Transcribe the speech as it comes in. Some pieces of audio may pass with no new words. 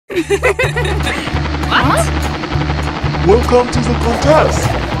What? Welcome to the contest.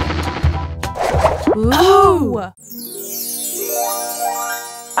 Ooh.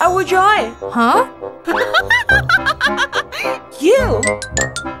 I will join. Huh? You?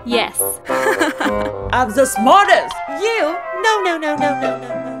 Yes. I'm the smartest. You? No.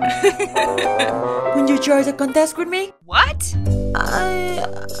 Will you join the contest with me? What?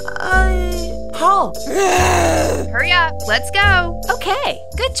 How? Hurry up, let's go. Okay.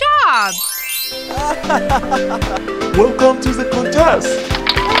 Good job. Welcome to the contest.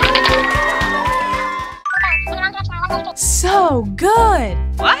 So good.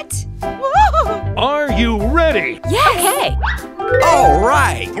 What? Are you ready? Yes. Okay. All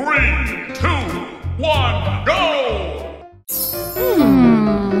right. 3, 2, 1, go!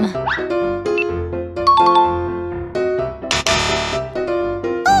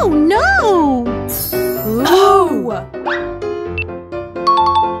 Oh no! Oh!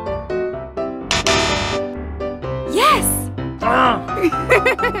 Yes!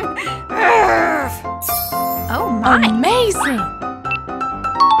 Oh my. Amazing!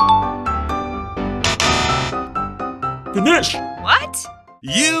 Finish. What?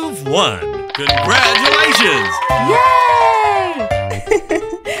 You've won! Congratulations! Yay!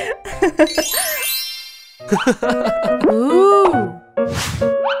 Ooh!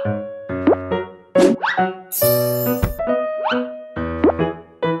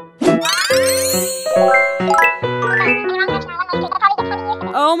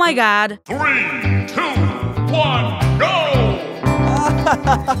 Oh my God. 3, 2, 1, go!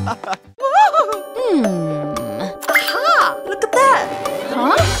 Look at that.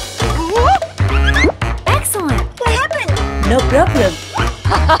 Huh? Excellent! What happened? No problem.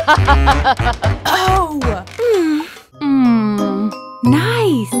 Oh!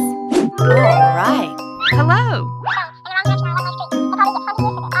 Nice! All right. Hello.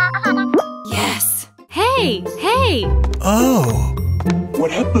 Yes! Hey! Hey! Oh, What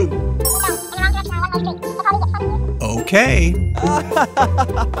happened? okay.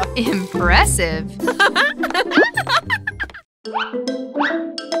 Impressive.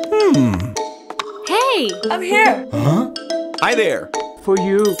 Hey! I'm here. Huh? Hi there. For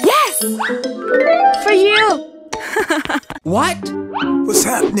you. Yes! For you. What? What's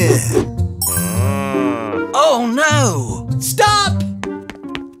happening? Oh no! Stop!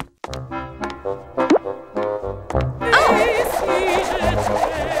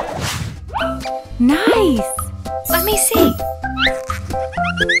 Nice! Let me see.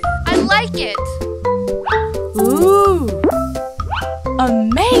 I like it. Ooh!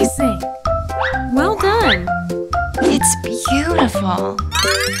 Amazing! Well done! It's beautiful.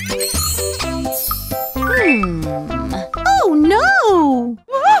 Oh no!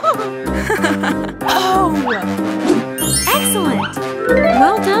 Oh! Excellent!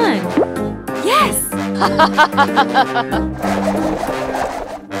 Well done! Yes!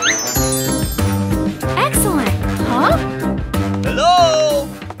 Excellent! Huh? Hello?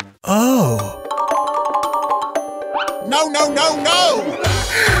 Oh. No!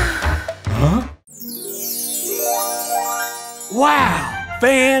 Huh? Wow!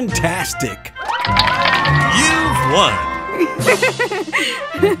 Fantastic! You've won!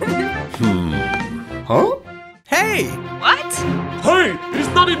 Huh? Hey! What? Hey,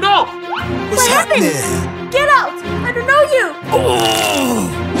 it's not enough. What's happening? Get out. I don't know you. Oh,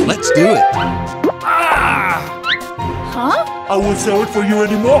 let's do it. Huh? I won't sell it for you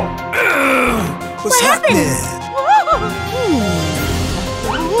anymore. What's happening?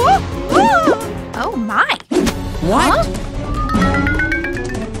 Oh my. What?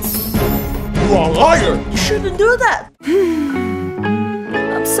 You are a liar. You shouldn't do that.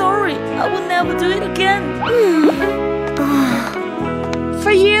 I'm sorry. I will never do it again.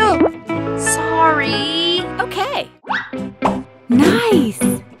 For you. Sorry. Okay. Nice!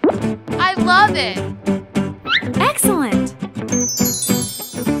 I love it. Excellent!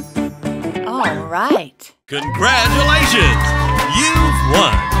 All right. Congratulations! You've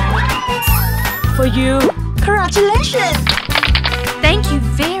won! For you. Congratulations. Thank you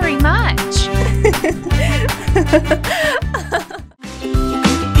very much.